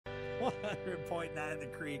100.9 The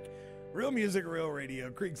Creek. Real music, real radio.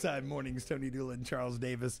 Creekside Mornings, Tony Doolin, Charles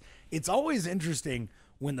Davis. It's always interesting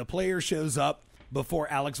when the player shows up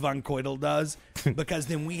before Alex Von Koitel does, because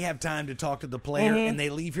then we have time to talk to the player, and they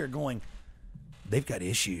leave here going, they've got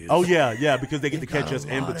issues. Oh, yeah, because they get to catch us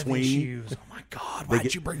in between. Oh, my God,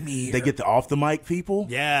 why'd you bring me here? They get the off-the-mic people.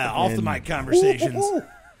 Yeah, off-the-mic conversations.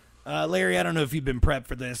 Larry, I don't know if you've been prepped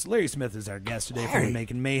for this. Larry Smith is our guest today for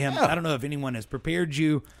Macon Mayhem. I don't know if anyone has prepared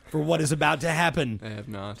you for what is about to happen. I have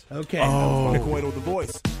not. Okay. Von Koitel, the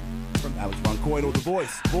voice. From Alex Von Koitel, the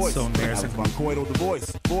voice. So embarrassing. Alex Von Koitel, the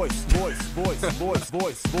voice. Voice.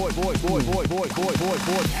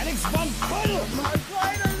 Alex Von Koitel.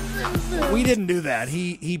 We didn't do that.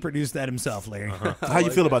 He produced that himself, Larry. How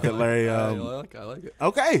you feel about that, Larry? I like it.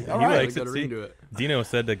 Okay, all He right. likes it. See, Dino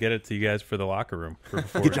said to get it to you guys for the locker room.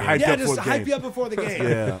 Get you hyped up just for the hype game. you up before the game.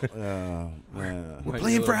 Yeah. We're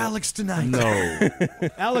playing for Alex tonight. No.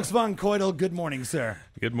 Alex Von Koitel, good morning, sir.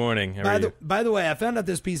 Good morning. How are you? By the way, I found out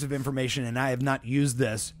this piece of information, and I have not used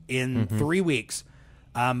this in 3 weeks,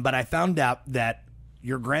 but I found out that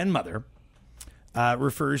your grandmother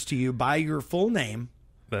refers to you by your full name,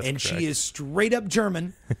 That's and correct. she is straight up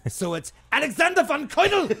German, so it's Alexander von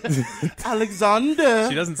Koitel. Alexander.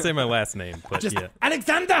 She doesn't say my last name, but Just yeah.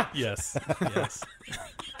 Alexander. Yes.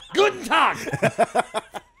 Guten Tag.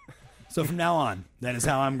 So from now on, that is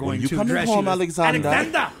how I'm going you to coming address home, you. Alexander?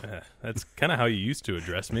 Alexander. That's kind of how you used to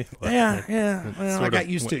address me. But Yeah. Well, I sort got of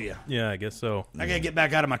used to you. Yeah, I guess so. I gotta get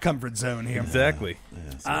back out of my comfort zone here. Exactly.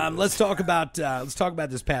 Let's talk about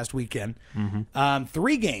this past weekend.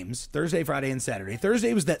 3 games: Thursday, Friday, and Saturday.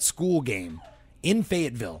 Thursday was that school game in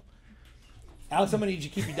Fayetteville. Alex, I'm gonna need you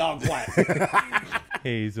to keep your dog quiet.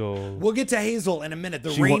 Hazel. We'll get to Hazel in a minute.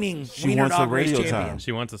 The She reigning she wiener wants dog a race radio champion. time.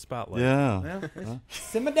 She wants a spotlight. Yeah.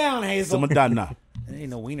 Simmer down, Hazel. Madonna. It ain't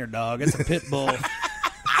no wiener dog. It's a pit bull.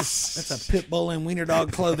 That's a pit bull in wiener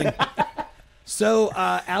dog clothing. So,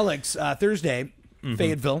 Alex, Thursday,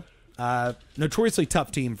 Fayetteville, notoriously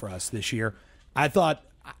tough team for us this year. I thought,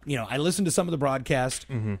 I listened to some of the broadcast.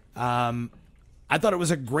 I thought it was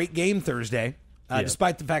a great game Thursday,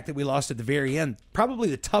 despite the fact that we lost at the very end. Probably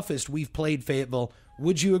the toughest we've played Fayetteville.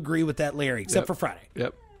 Would you agree with that, Larry? Except for Friday.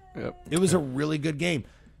 Yep. It was a really good game.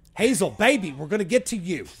 Hazel, baby, we're going to get to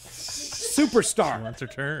you. Superstar. She wants her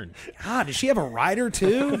turn. God, does she have a rider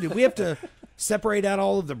too? Did we have to separate out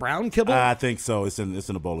all of the brown kibble? I think so. It's in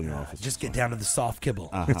the bowling office. Just get down to the soft kibble.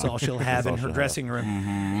 That's all she'll have in her dressing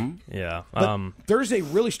room. Yeah. But Thursday,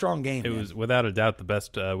 really strong game. It man. was without a doubt the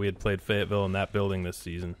best we had played Fayetteville in that building this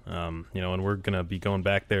season. And we're going to be going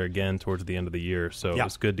back there again towards the end of the year. So it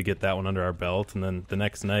was good to get that one under our belt. And then the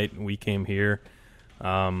next night we came here.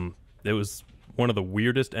 It was one of the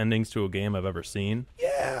weirdest endings to a game I've ever seen.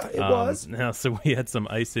 Yeah, it was. So we had some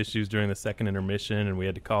ice issues during the second intermission, and we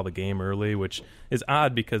had to call the game early, which is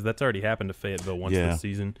odd because that's already happened to Fayetteville once this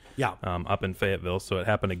season. Yeah. Up in Fayetteville, so it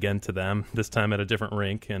happened again to them, this time at a different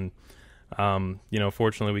rink. And,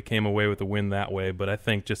 fortunately we came away with a win that way. But I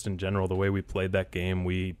think just in general, the way we played that game,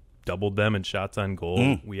 we doubled them in shots on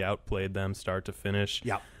goal. We outplayed them start to finish.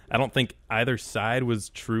 Yeah. I don't think either side was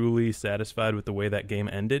truly satisfied with the way that game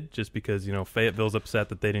ended, just because, Fayetteville's upset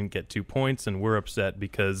that they didn't get 2 points, and we're upset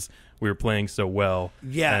because we were playing so well.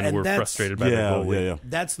 Yeah, and we're frustrated by the goalie. Yeah.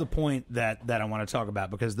 That's the point that I want to talk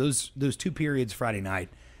about, because those 2 periods Friday night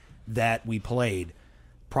that we played,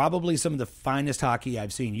 probably some of the finest hockey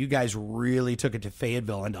I've seen. You guys really took it to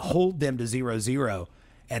Fayetteville, and to hold them to 0-0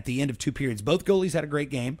 at the end of 2 periods. Both goalies had a great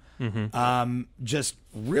game. Just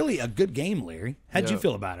really a good game, Larry. How'd you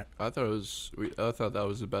feel about it? I thought that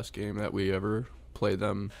was the best game that we ever played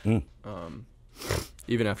them.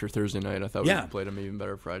 Even after Thursday night, I thought we played them even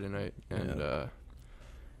better Friday night. And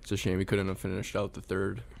it's a shame we couldn't have finished out the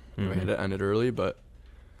third. We had to end it early, but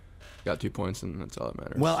got 2 points, and that's all that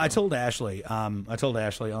matters. Well, I told Ashley on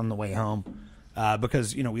the way home,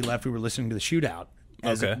 because we left. We were listening to the shootout.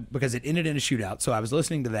 Because it ended in a shootout. So I was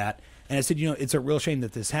listening to that, and I said, it's a real shame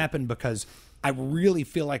that this happened, because I really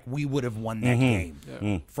feel like we would have won that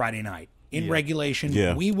game Friday night. In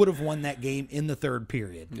regulation, we would have won that game in the third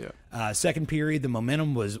period. Second period, the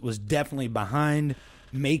momentum was definitely behind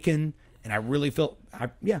Macon, and I really felt,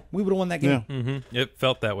 we would have won that game. It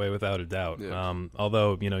felt that way without a doubt.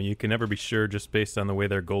 Although, you can never be sure just based on the way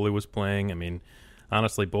their goalie was playing. I mean,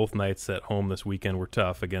 honestly, both nights at home this weekend were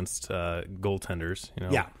tough against goaltenders.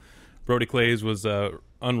 Brody Clays was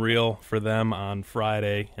unreal for them on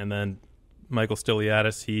Friday, and then Michael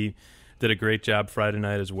Stiliadis, he did a great job Friday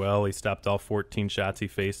night as well. He stopped all 14 shots he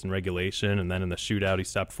faced in regulation, and then in the shootout he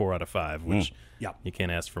stopped 4 out of 5, which Yep. You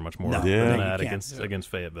can't ask for much more than that against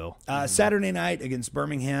Fayetteville. Saturday night against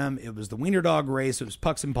Birmingham, it was the wiener dog race. It was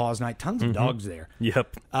pucks and paws night. Tons of dogs there.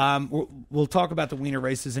 Yep. We'll talk about the wiener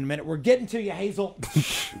races in a minute. We're getting to you, Hazel.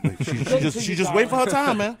 she just wait for her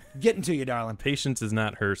time, man. Getting to you, darling. Patience is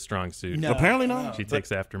not her strong suit. No, apparently not. She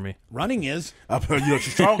takes after me. Running is.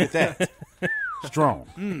 She's strong at that. Strong.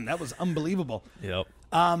 That was unbelievable. Yep.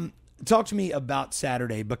 Talk to me about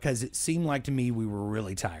Saturday, because it seemed like to me we were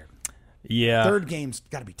really tired. Yeah. Third game's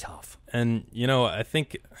got to be tough. And, I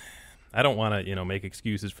think I don't want to, make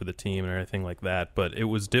excuses for the team and everything like that, but it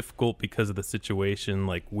was difficult because of the situation.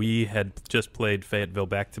 Like, we had just played Fayetteville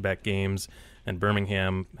back-to-back games, and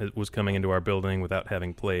Birmingham was coming into our building without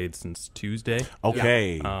having played since Tuesday.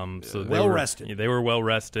 Okay. So well-rested. They were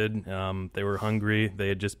well-rested. They were hungry. They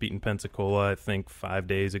had just beaten Pensacola, I think, 5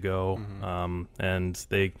 days ago. And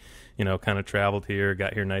they, kind of traveled here,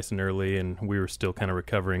 got here nice and early, and we were still kind of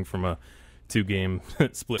recovering from a 2-game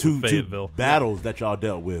split with Fayetteville. Two battles that y'all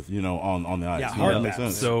dealt with, on the ice. Yeah, hard that makes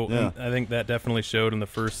sense. So I think that definitely showed in the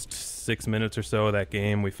first 6 minutes or so of that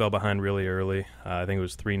game. We fell behind really early. I think it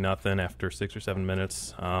was 3-0 after 6 or 7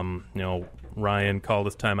 minutes. Ryan called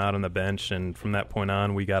his timeout on the bench, and from that point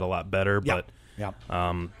on, we got a lot better. But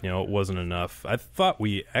it wasn't enough. I thought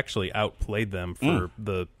we actually outplayed them for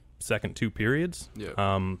the second 2 periods.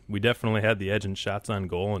 We definitely had the edge in shots on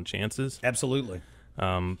goal and chances. Absolutely.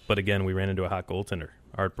 But again, we ran into a hot goaltender.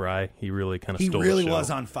 Art Bry, he really kind of stole the show. He really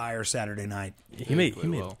was on fire Saturday night. He made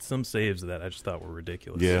some saves that I just thought were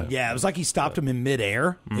ridiculous. Yeah, it was like he stopped him in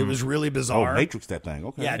midair. It was really bizarre. Oh, Matrix that thing.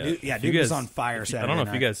 Okay. Dude was on fire Saturday night. I don't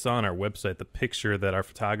know if you guys saw on our website the picture that our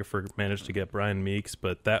photographer managed to get Brian Meeks,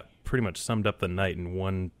 but that pretty much summed up the night in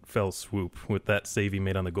one fell swoop with that save he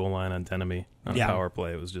made on the goal line on Tenemy on a power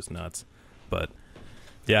play. It was just nuts. But,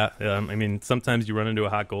 sometimes you run into a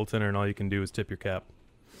hot goaltender and all you can do is tip your cap.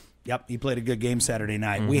 Yep, he played a good game Saturday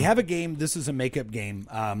night. We have a game. This is a makeup game.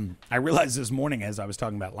 I realized this morning as I was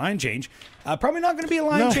talking about line change, probably not going to be a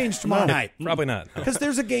line change tomorrow night. Probably not. Because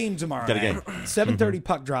there's a game tomorrow night. 7:30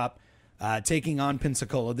 puck drop, taking on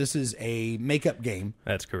Pensacola. This is a makeup game.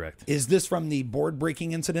 That's correct. Is this from the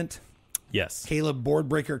board-breaking incident? Yes. Caleb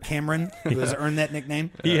Boardbreaker Cameron, who has earned that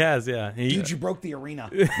nickname. He has, yeah. Dude, you broke the arena.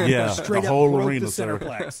 Yeah, Straight the up whole broke arena, the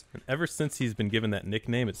centerplex. Ever since he's been given that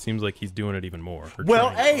nickname, it seems like he's doing it even more.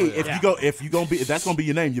 Well, hey, if that's gonna be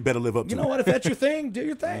your name, you better live up to it. You know what? If that's your thing, do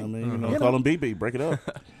your thing. Call him BB, break it up.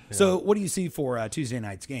 So, what do you see for Tuesday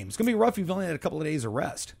night's game? It's gonna be rough. You've only had a couple of days of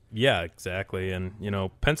rest. Yeah, exactly. And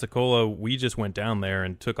Pensacola, we just went down there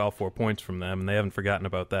and took all 4 points from them, and they haven't forgotten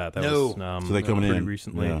about that. That was so they coming pretty in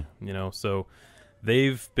recently. So.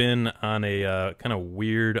 They've been on a kind of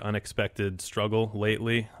weird, unexpected struggle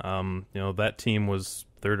lately. That team was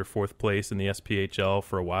 3rd or 4th place in the SPHL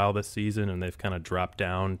for a while this season, and they've kind of dropped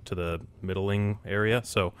down to the middling area.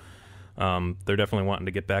 So they're definitely wanting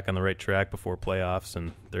to get back on the right track before playoffs,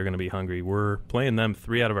 and they're going to be hungry. We're playing them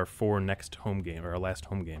 3 out of our 4 next home game, or our last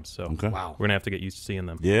home games. So we're going to have to get used to seeing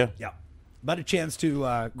them. Yeah. But a chance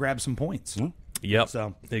to grab some points. Yep.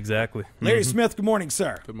 So exactly. Larry Smith, good morning,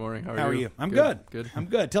 sir. Good morning. How are you? I'm good. Good. I'm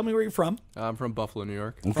good. Tell me where you're from. I'm from Buffalo, New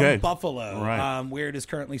York. Okay. From Buffalo. Right. Where it is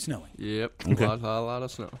currently snowing. Yep. Okay. A lot of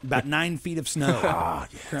snow. About 9 feet of snow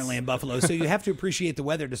currently in Buffalo. So you have to appreciate the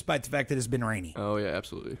weather despite the fact that it's been rainy. Oh, yeah,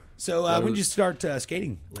 absolutely. So when did you start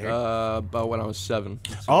skating, Larry? About when I was 7.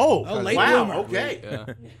 Late bloomer. Okay. Yeah.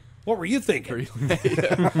 What were you thinking?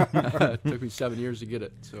 It took me 7 years to get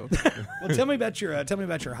it. So, well, tell me about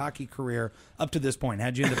your hockey career up to this point.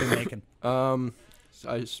 How'd you end up in Macon?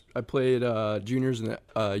 I played juniors in the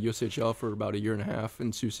USHL for about 1.5 years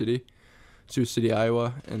in Sioux City,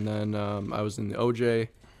 Iowa, and then I was in the OJ,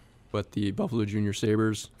 but the Buffalo Junior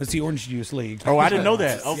Sabres. It's the Orange Juice League. Oh, I didn't know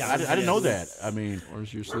that. Oh, I didn't know that. I mean,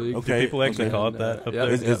 Orange Juice League. Okay, people actually call it that. Up there.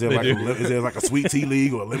 Is there like a sweet tea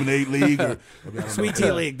league or a lemonade league? Sweet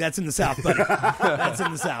tea league. That's in the South, buddy. That's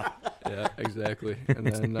in the South. Yeah, exactly. And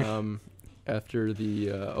then after the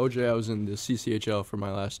OJ, I was in the CCHL for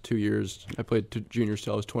my last 2 years. I played juniors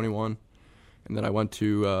till I was 21, and then I went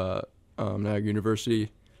to Niagara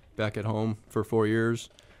University back at home for 4 years.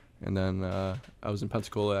 And then I was in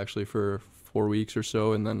Pensacola actually for 4 weeks or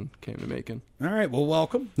so, and then came to Macon. All right. Well,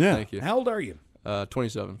 welcome. Yeah. Thank you. How old are you?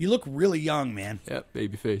 27. You look really young, man. Yeah,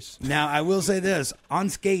 baby face. Now, I will say this. On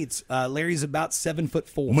skates, Larry's about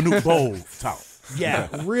 7'4". Manute Bowl tall. Yeah,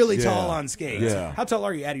 really tall on skates. Yeah. How tall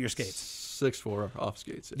are you out of your skates? 6'4" off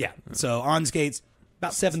skates. Yeah. So on skates,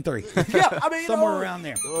 About 7'3". Yeah, I mean, somewhere around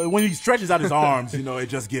there. When he stretches out his arms, it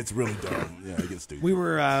just gets really dumb. Yeah, it gets stupid. We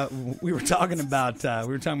were talking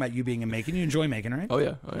about you being in Macon. You enjoy Macon, right? Oh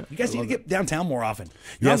yeah. You guys need to get downtown more often.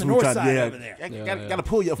 You're on the north side over there. Got to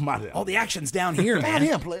pull you up from out there. All the action's down here, man. Down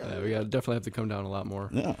here, player. We definitely have to come down a lot more.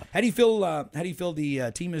 Yeah. How do you feel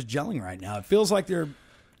the team is gelling right now? It feels like they're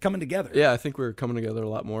coming together. Yeah, I think we're coming together a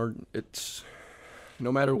lot more. It's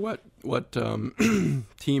no matter what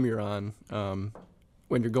team you're on.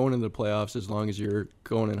 When you're going into the playoffs, as long as you're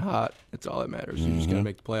going in hot, it's all that matters. You just got to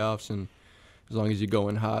make the playoffs, and as long as you go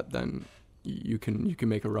in hot, then you can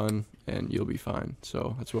make a run, and you'll be fine.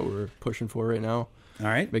 So that's what we're pushing for right now. All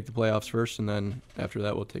right. Make the playoffs first, and then after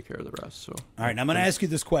that, we'll take care of the rest. So. All right, now I'm going to ask you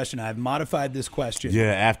this question. I've modified this question.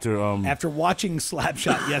 Yeah, after watching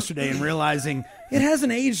Slapshot yesterday and realizing it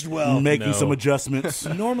hasn't aged well. Making some adjustments.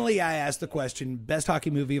 Normally, I ask the question, best hockey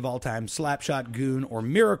movie of all time, Slapshot, Goon, or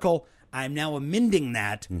Miracle. I'm now amending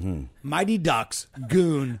that. Mighty Ducks,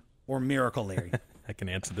 Goon, or Miracle, Larry. I can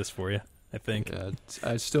answer this for you, I think. Yeah,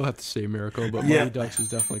 I still have to say Miracle, but Mighty Ducks is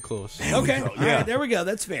definitely close. Okay, all right, there we go.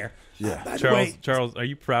 That's fair. Yeah. Charles, are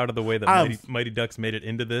you proud of the way that Mighty Ducks made it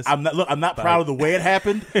into this? I'm not proud of the way it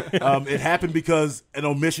happened. It happened because an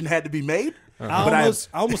omission had to be made. I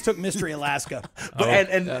almost took Mystery Alaska.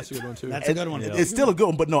 And that's a good one too. That's a good one. It's still a good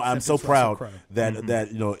one, but no, I'm so proud that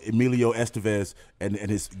Emilio Estevez and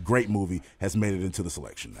his great movie has made it into the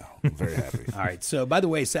selection now. I'm very happy. All right. So, by the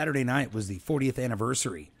way, Saturday night was the 40th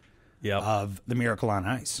anniversary of The Miracle on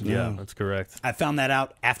Ice. Yeah, that's correct. I found that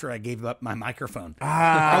out after I gave up my microphone.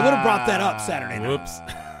 I would have brought that up Saturday night.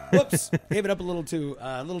 Whoops. Gave it up a little too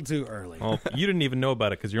early. Well, you didn't even know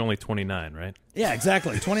about it because you're only 29, right? Yeah,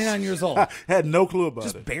 exactly. 29 years old. Had no clue about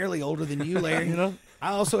it. Just barely older than you, Larry.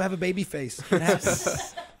 I also have a baby face. It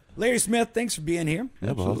happens. Larry Smith, thanks for being here.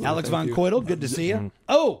 Yeah, Alex Von Coitel, good to see you.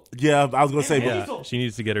 Oh! Yeah, I was going to say. Yeah, she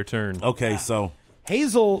needs to get her turn. Okay, so.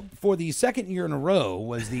 Hazel, for the second year in a row,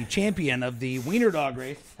 was the champion of the wiener dog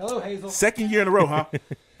race. Hello, Hazel. Second year in a row, huh?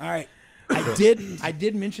 All right. I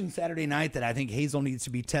did mention Saturday night that I think Hazel needs to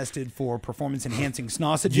be tested for performance-enhancing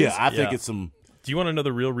sausages. Yeah, I think it's some... Do you want to know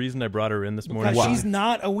the real reason I brought her in this morning? Because she's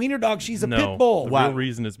not a wiener dog. She's a pit bull. The real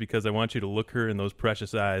reason is because I want you to look her in those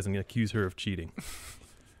precious eyes and accuse her of cheating.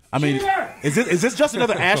 I mean, is this just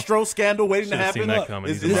another Astro scandal waiting to happen?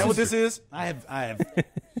 Is that what this is? I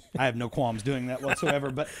have no qualms doing that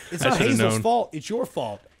whatsoever, but it's not Hazel's fault. It's your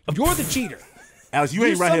fault. You're the cheater. Alex, you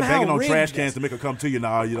ain't right here banging on trash cans to make her come to you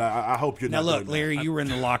now. I hope you're not. Now, look, Larry, you were in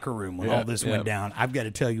the locker room when all this went down. I've got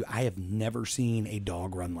to tell you, I have never seen a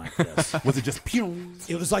dog run like this. Was it just pew?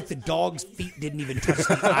 It was like the dog's feet didn't even touch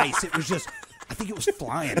the ice. It was just, I think it was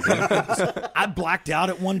flying. I blacked out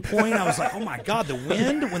at one point. I was like, oh, my God, the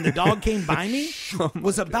wind when the dog came by me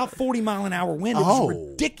was about 40-mile-an-hour wind. It was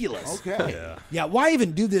ridiculous. Okay. Yeah, why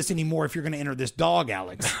even do this anymore if you're going to enter this dog,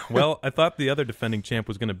 Alex? Well, I thought the other defending champ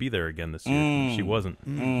was going to be there again this year. She wasn't.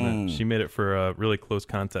 She made it for a really close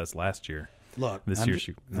contest last year. Look, I'm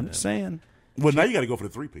just saying. Well, now you got to go for the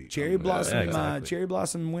three-peat. Cherry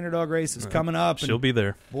Blossom Winter Dog Race is coming up. She'll be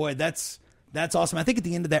there. Boy, that's awesome. I think at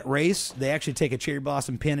the end of that race, they actually take a cherry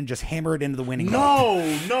blossom pin and just hammer it into the winning hole.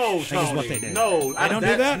 No, That is what they do. No, I don't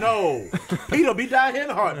do that. No, Peter be down here in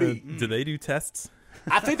a heartbeat. Do they do tests?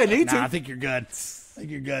 I think they need to. I think you're good.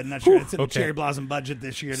 Not sure it's in the cherry blossom budget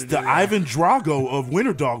this year. It's the Ivan Drago of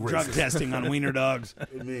winter dog races. Drug testing on wiener dogs.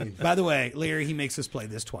 By the way, Larry, he makes us play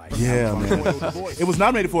this twice. Yeah, man. It was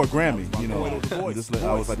nominated for a Grammy. I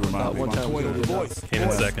always like to remind people. Came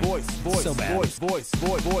in second. So bad. Alex Von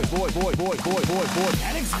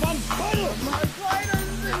Coitel.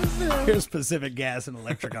 Here's Pacific Gas and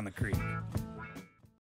Electric on the Creek.